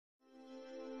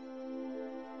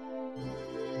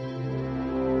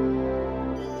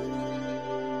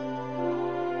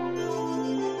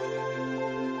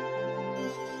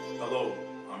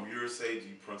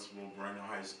principal of Brainerd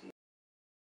High School.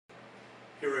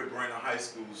 Here at Brainerd High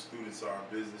School, students are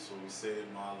a business where we say,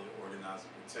 model it, organize it,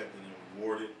 protect it, and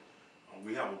reward it.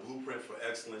 We have a blueprint for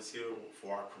excellence here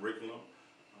for our curriculum.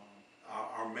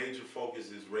 Our major focus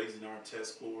is raising our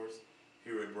test scores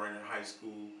here at Brainerd High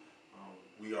School.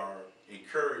 We are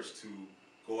encouraged to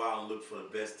go out and look for the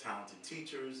best talented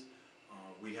teachers.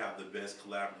 We have the best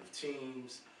collaborative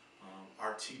teams.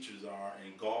 Our teachers are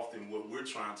engulfed in what we're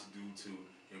trying to do to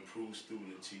improve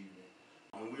student achievement.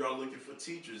 And we are looking for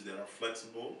teachers that are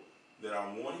flexible, that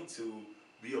are wanting to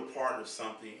be a part of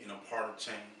something and a part of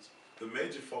change. The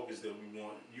major focus that we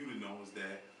want you to know is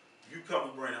that if you come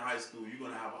to Brainerd High School, you're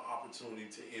going to have an opportunity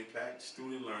to impact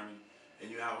student learning, and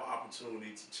you have an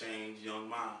opportunity to change young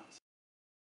minds.